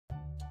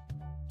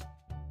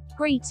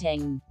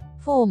Greeting.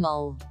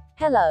 Formal.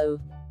 Hello.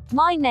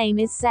 My name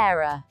is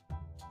Sarah.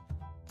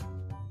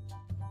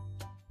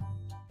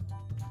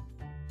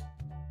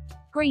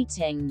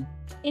 Greeting.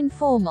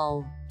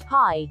 Informal.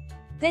 Hi.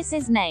 This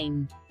is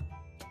name.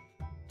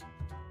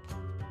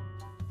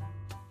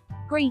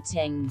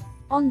 Greeting.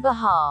 On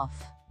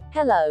behalf.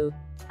 Hello.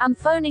 I'm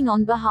phoning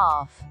on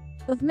behalf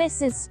of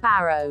Mrs.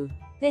 Sparrow.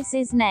 This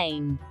is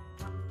name.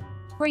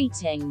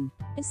 Greeting.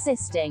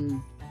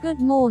 Assisting.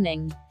 Good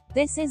morning.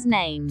 This is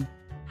name.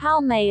 How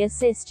may I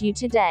assist you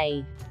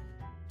today?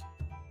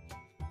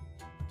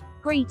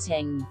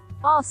 Greeting.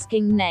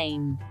 Asking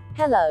name.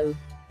 Hello.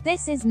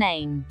 This is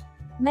name.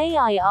 May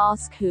I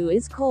ask who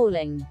is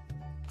calling?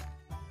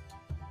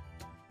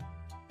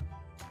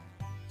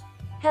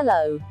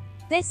 Hello.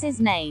 This is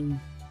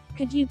name.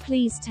 Could you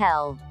please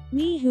tell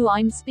me who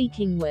I'm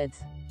speaking with?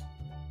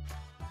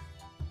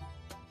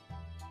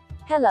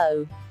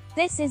 Hello.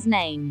 This is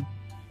name.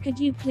 Could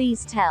you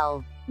please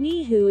tell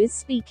me who is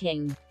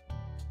speaking?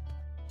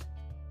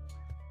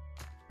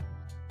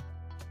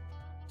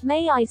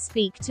 May I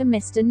speak to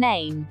Mr.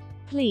 Name,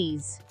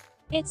 please?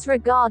 It's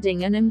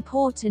regarding an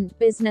important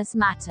business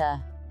matter.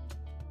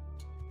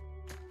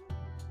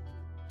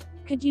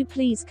 Could you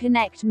please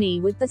connect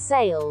me with the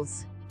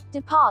sales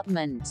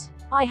department?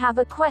 I have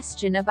a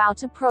question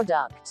about a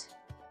product.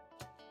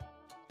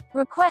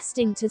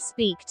 Requesting to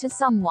speak to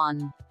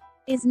someone.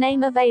 Is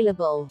name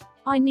available?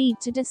 I need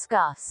to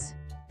discuss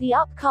the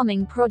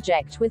upcoming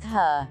project with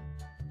her.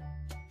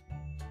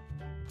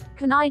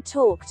 Can I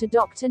talk to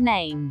Dr.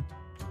 Name?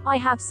 I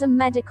have some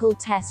medical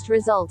test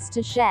results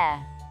to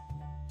share.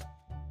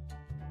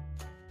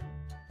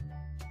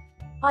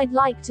 I'd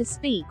like to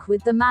speak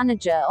with the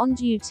manager on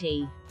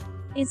duty.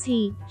 Is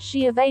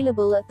she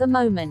available at the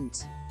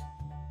moment?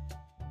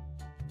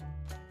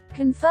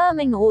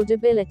 Confirming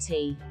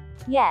audibility.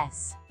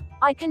 Yes.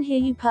 I can hear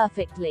you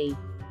perfectly.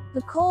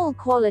 The call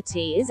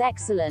quality is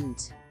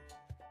excellent.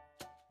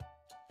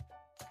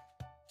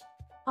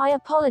 I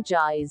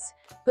apologize,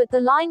 but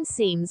the line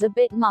seems a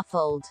bit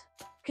muffled.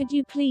 Could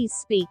you please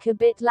speak a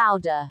bit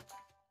louder?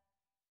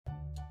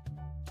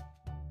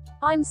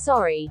 I'm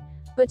sorry,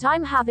 but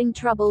I'm having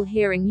trouble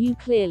hearing you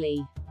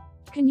clearly.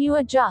 Can you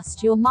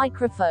adjust your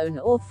microphone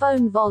or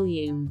phone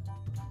volume?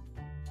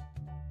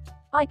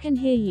 I can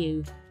hear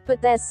you,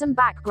 but there's some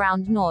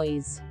background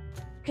noise.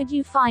 Could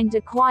you find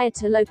a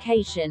quieter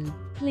location,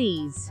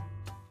 please?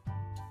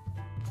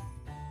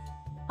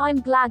 I'm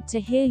glad to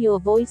hear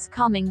your voice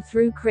coming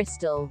through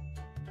crystal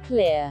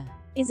clear.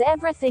 Is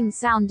everything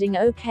sounding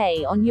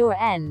okay on your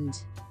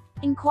end?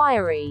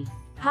 Inquiry.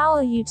 How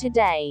are you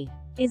today?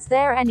 Is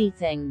there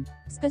anything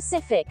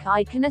specific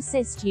I can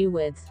assist you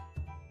with?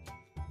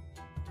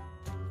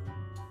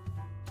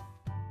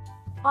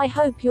 I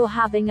hope you're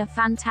having a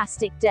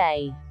fantastic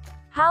day.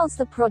 How's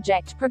the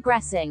project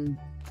progressing?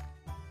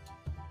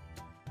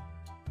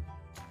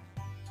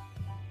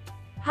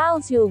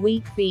 How's your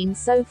week been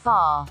so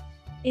far?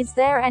 Is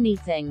there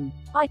anything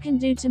I can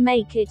do to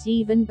make it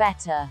even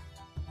better?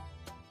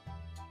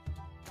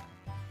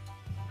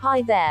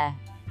 Hi there.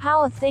 How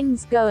are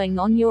things going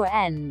on your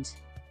end?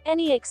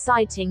 Any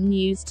exciting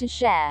news to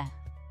share?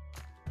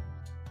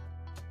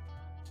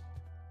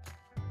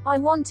 I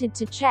wanted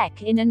to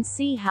check in and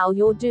see how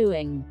you're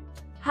doing.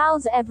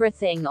 How's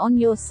everything on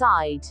your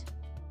side?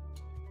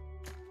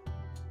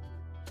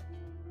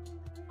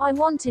 I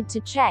wanted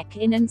to check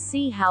in and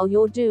see how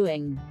you're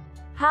doing.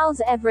 How's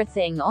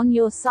everything on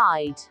your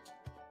side?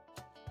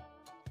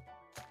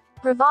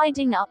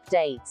 Providing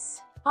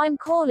updates. I'm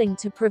calling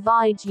to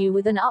provide you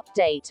with an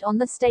update on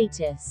the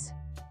status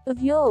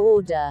of your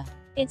order.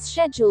 It's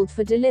scheduled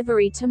for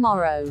delivery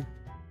tomorrow.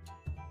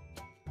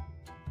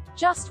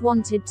 Just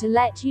wanted to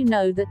let you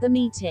know that the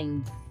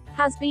meeting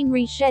has been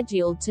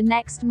rescheduled to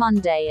next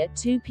Monday at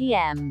 2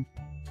 p.m.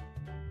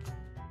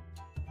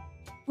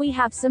 We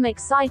have some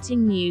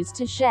exciting news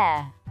to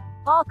share.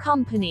 Our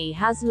company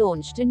has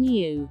launched a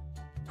new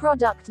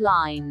product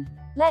line.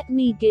 Let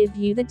me give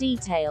you the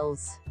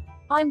details.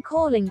 I'm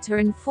calling to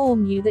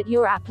inform you that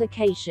your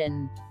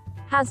application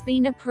has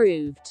been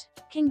approved.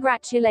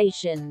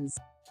 Congratulations.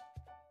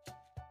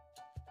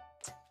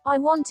 I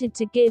wanted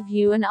to give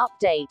you an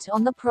update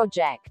on the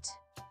project.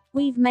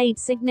 We've made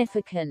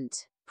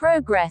significant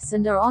progress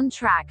and are on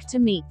track to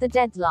meet the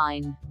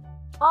deadline.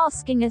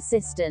 Asking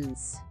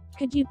assistance.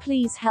 Could you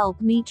please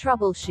help me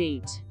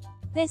troubleshoot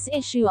this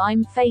issue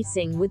I'm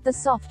facing with the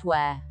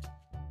software?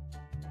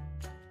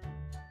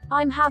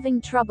 I'm having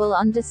trouble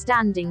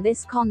understanding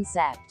this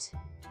concept.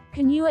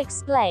 Can you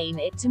explain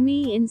it to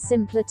me in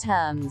simpler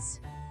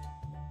terms?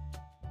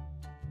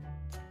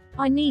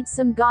 I need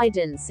some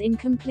guidance in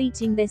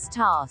completing this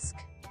task.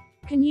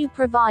 Can you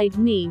provide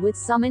me with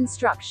some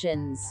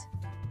instructions?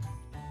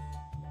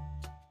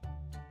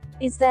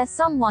 Is there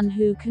someone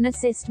who can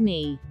assist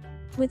me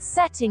with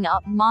setting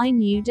up my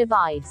new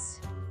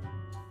device?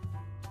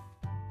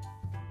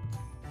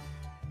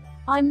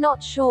 I'm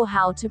not sure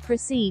how to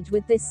proceed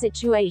with this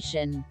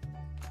situation.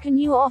 Can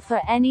you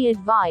offer any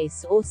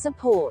advice or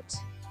support?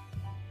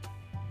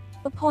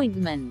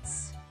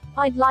 Appointments.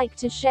 I'd like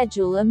to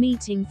schedule a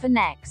meeting for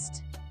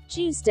next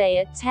Tuesday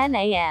at 10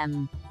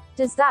 a.m.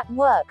 Does that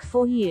work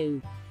for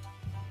you?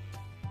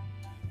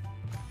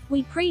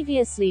 We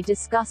previously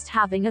discussed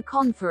having a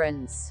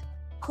conference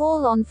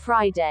call on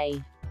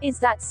Friday. Is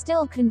that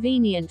still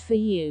convenient for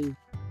you?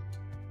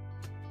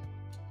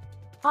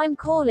 I'm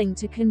calling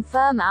to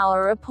confirm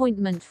our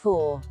appointment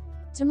for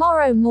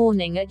tomorrow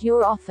morning at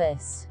your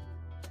office.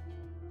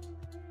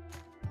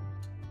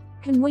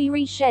 Can we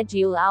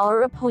reschedule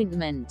our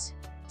appointment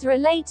to a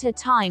later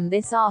time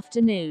this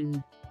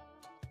afternoon?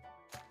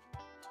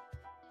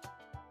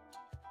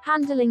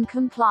 Handling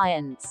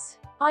compliance.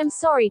 I'm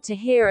sorry to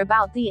hear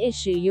about the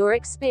issue you're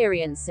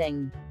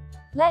experiencing.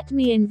 Let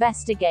me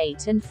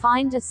investigate and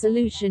find a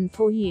solution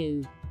for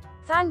you.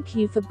 Thank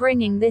you for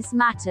bringing this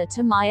matter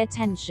to my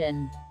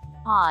attention.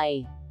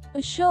 I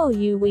assure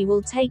you we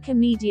will take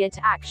immediate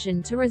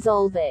action to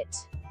resolve it.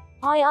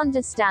 I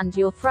understand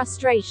your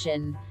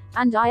frustration,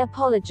 and I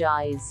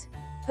apologize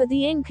for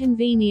the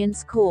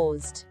inconvenience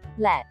caused.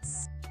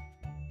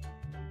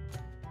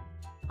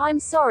 I'm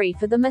sorry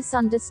for the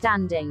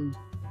misunderstanding.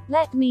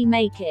 Let me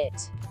make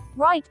it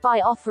right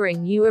by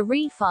offering you a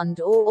refund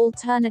or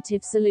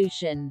alternative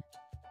solution.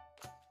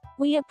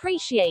 We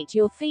appreciate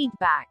your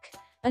feedback,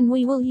 and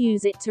we will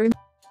use it to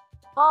improve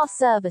our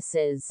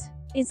services.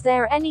 Is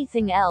there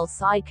anything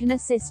else I can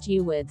assist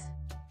you with?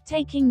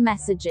 Taking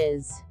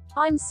messages.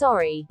 I'm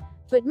sorry,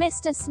 but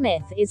Mr.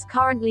 Smith is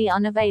currently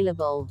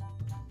unavailable.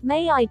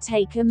 May I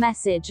take a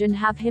message and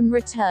have him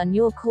return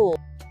your call?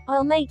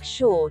 I'll make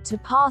sure to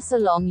pass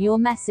along your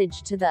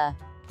message to the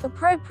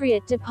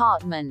appropriate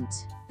department.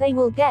 They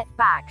will get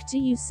back to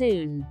you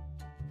soon.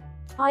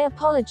 I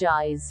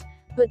apologize,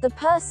 but the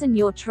person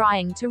you're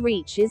trying to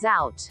reach is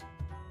out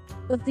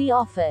of the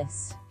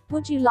office.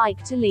 Would you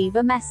like to leave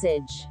a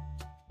message?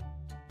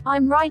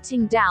 I'm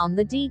writing down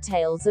the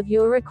details of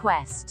your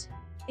request.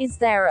 Is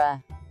there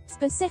a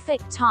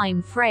specific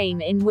time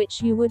frame in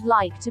which you would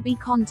like to be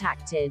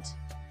contacted?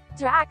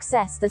 To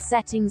access the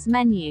settings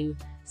menu,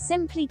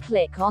 simply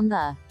click on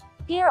the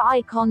gear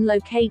icon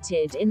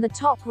located in the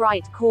top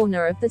right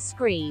corner of the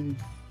screen.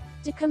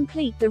 To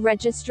complete the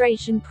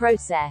registration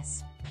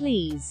process,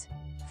 please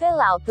fill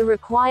out the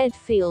required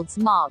fields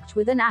marked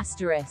with an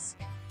asterisk.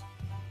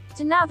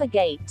 To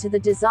navigate to the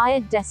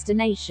desired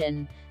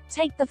destination,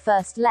 take the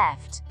first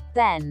left,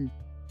 then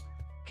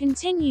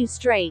continue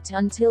straight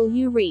until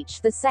you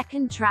reach the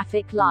second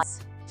traffic light.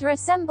 To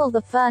assemble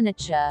the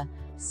furniture,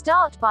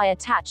 start by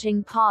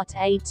attaching Part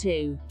A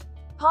to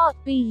Part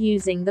B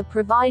using the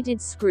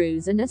provided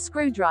screws and a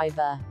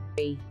screwdriver.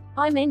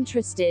 I'm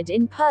interested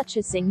in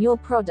purchasing your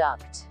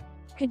product.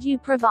 Could you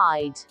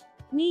provide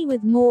me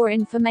with more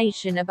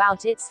information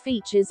about its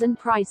features and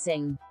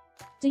pricing?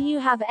 Do you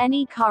have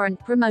any current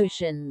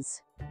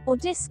promotions or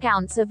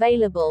discounts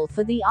available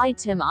for the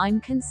item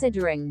I'm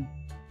considering?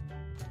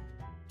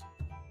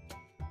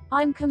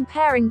 I'm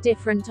comparing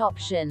different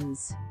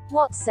options.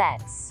 What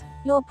sets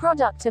your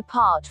product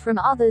apart from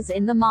others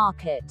in the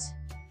market?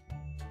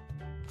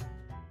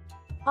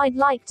 I'd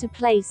like to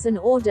place an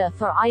order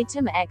for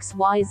item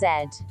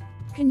XYZ.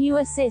 Can you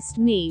assist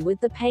me with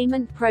the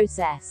payment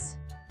process?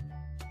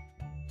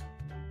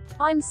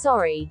 I'm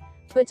sorry,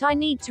 but I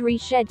need to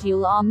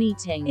reschedule our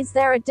meeting. Is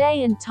there a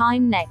day and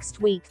time next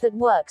week that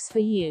works for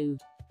you?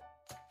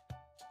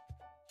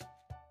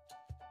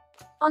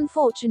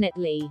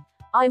 Unfortunately,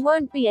 I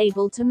won't be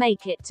able to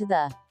make it to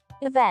the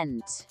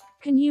event.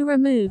 Can you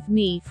remove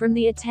me from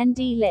the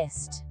attendee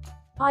list?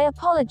 I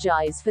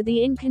apologize for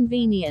the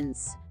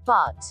inconvenience,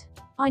 but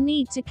I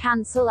need to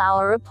cancel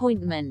our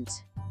appointment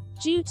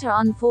due to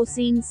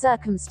unforeseen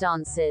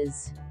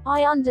circumstances.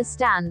 I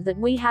understand that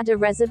we had a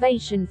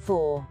reservation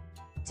for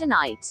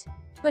tonight,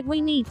 but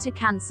we need to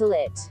cancel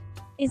it.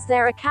 Is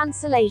there a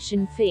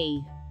cancellation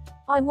fee?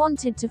 I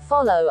wanted to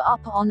follow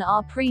up on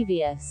our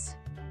previous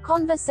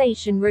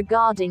conversation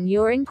regarding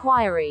your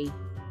inquiry.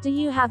 Do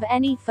you have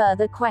any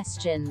further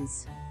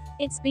questions?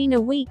 It's been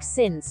a week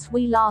since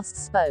we last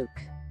spoke.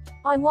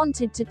 I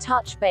wanted to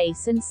touch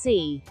base and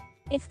see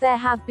if there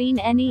have been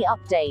any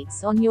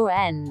updates on your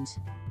end.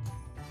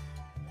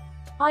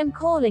 I'm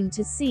calling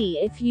to see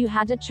if you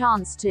had a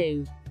chance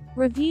to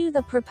review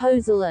the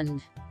proposal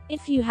and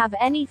if you have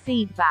any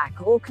feedback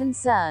or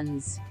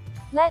concerns.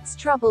 Let's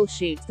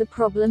troubleshoot the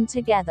problem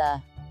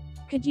together.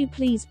 Could you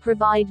please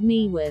provide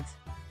me with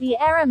the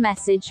error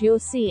message you're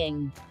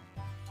seeing?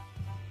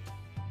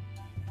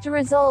 To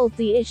resolve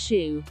the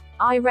issue,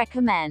 I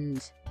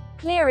recommend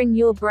clearing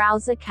your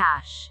browser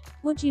cache.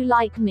 Would you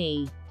like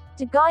me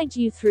to guide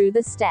you through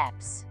the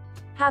steps?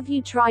 Have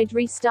you tried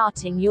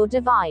restarting your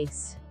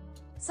device?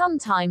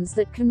 Sometimes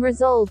that can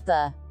resolve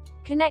the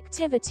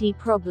connectivity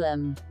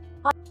problem.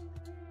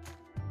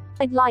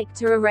 I'd like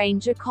to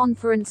arrange a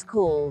conference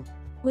call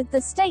with the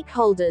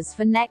stakeholders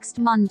for next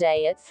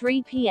Monday at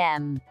 3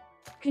 p.m.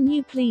 Can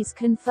you please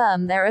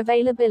confirm their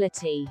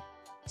availability?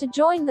 To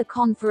join the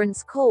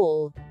conference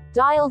call,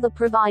 dial the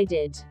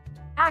provided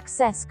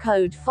access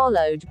code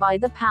followed by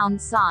the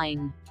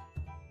 #.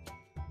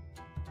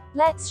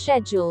 Let's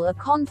schedule a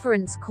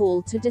conference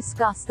call to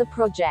discuss the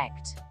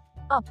project.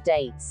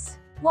 Updates.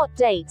 What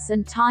dates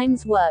and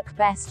times work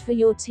best for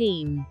your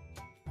team?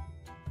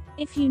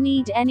 If you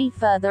need any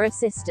further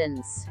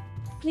assistance,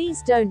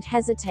 please don't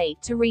hesitate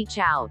to reach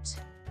out.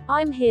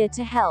 I'm here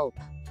to help.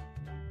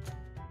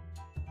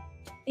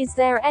 Is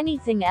there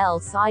anything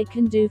else I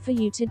can do for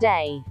you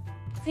today?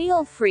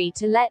 Feel free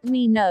to let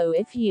me know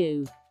if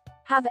you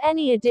have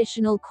any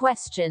additional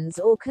questions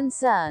or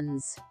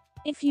concerns.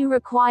 If you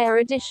require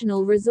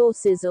additional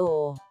resources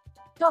or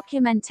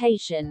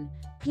documentation,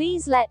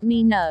 please let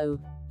me know,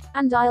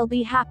 and I'll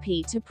be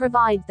happy to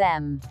provide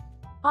them.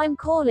 I'm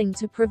calling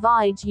to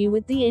provide you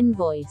with the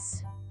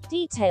invoice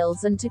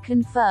details and to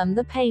confirm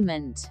the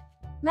payment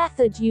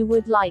method you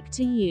would like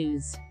to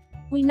use.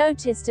 We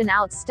noticed an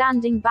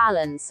outstanding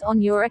balance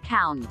on your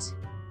account.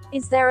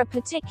 Is there a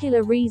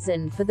particular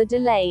reason for the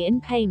delay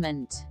in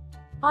payment?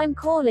 I'm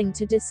calling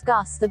to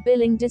discuss the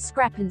billing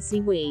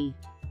discrepancy we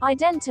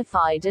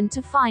identified and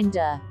to find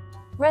a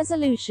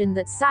resolution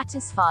that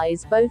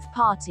satisfies both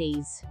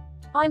parties.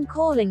 I'm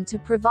calling to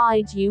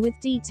provide you with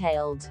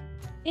detailed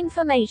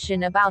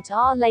information about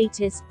our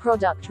latest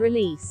product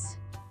release.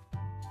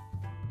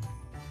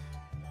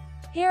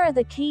 Here are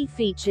the key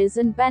features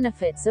and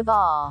benefits of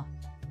our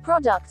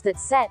product that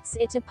sets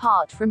it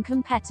apart from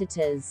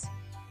competitors.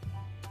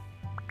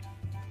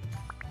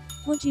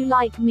 Would you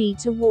like me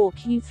to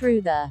walk you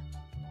through the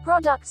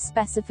product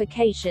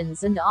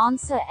specifications and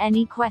answer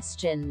any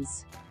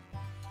questions?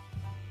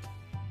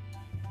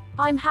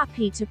 I'm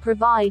happy to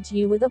provide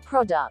you with a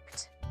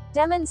product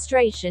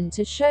demonstration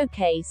to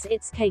showcase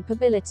its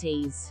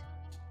capabilities.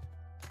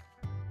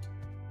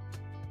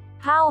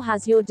 How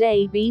has your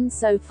day been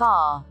so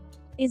far?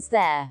 Is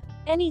there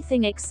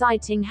anything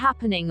exciting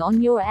happening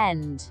on your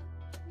end?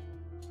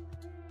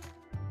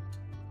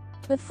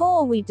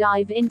 Before we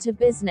dive into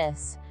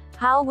business,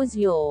 how was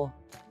your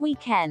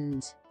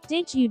weekend?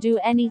 Did you do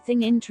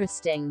anything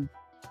interesting?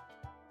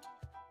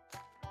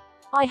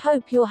 I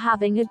hope you're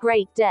having a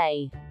great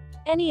day.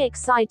 Any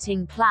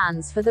exciting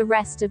plans for the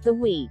rest of the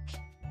week?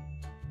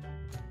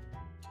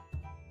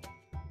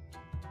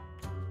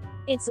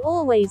 It's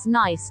always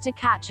nice to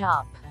catch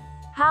up.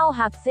 How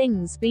have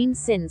things been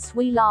since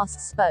we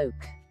last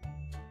spoke?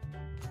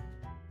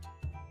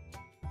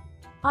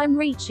 I'm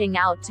reaching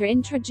out to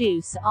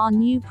introduce our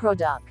new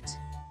product,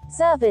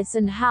 service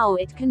and how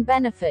it can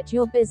benefit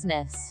your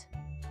business.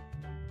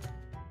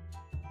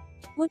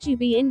 Would you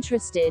be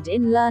interested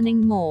in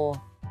learning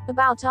more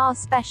about our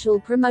special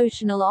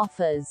promotional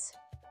offers?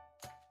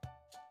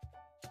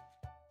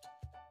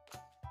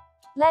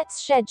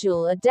 Let's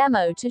schedule a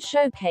demo to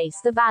showcase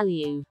the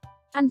value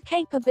and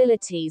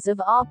capabilities of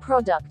our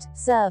product,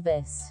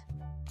 service.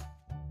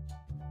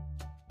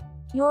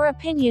 Your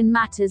opinion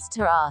matters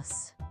to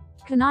us.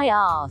 Can I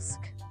ask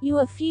you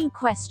a few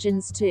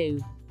questions to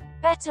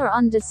better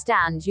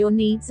understand your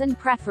needs and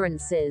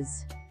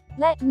preferences?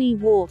 Let me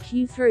walk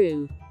you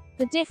through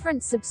the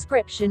different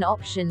subscription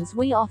options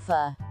we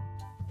offer.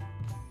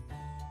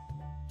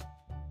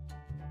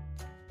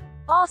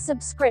 Our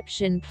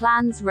subscription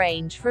plans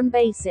range from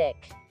basic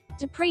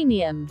to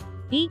premium,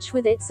 each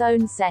with its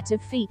own set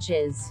of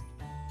features.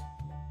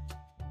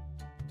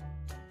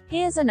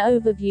 Here's an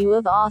overview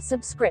of our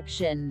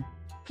subscription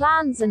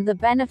plans and the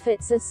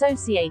benefits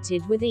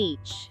associated with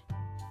each.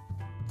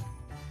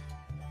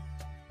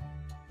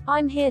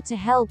 I'm here to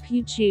help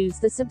you choose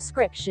the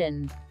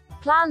subscription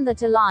plan that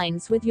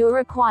aligns with your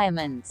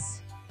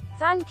requirements.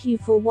 Thank you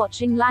for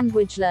watching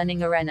Language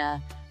Learning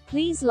Arena.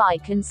 Please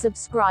like and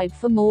subscribe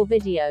for more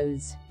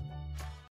videos.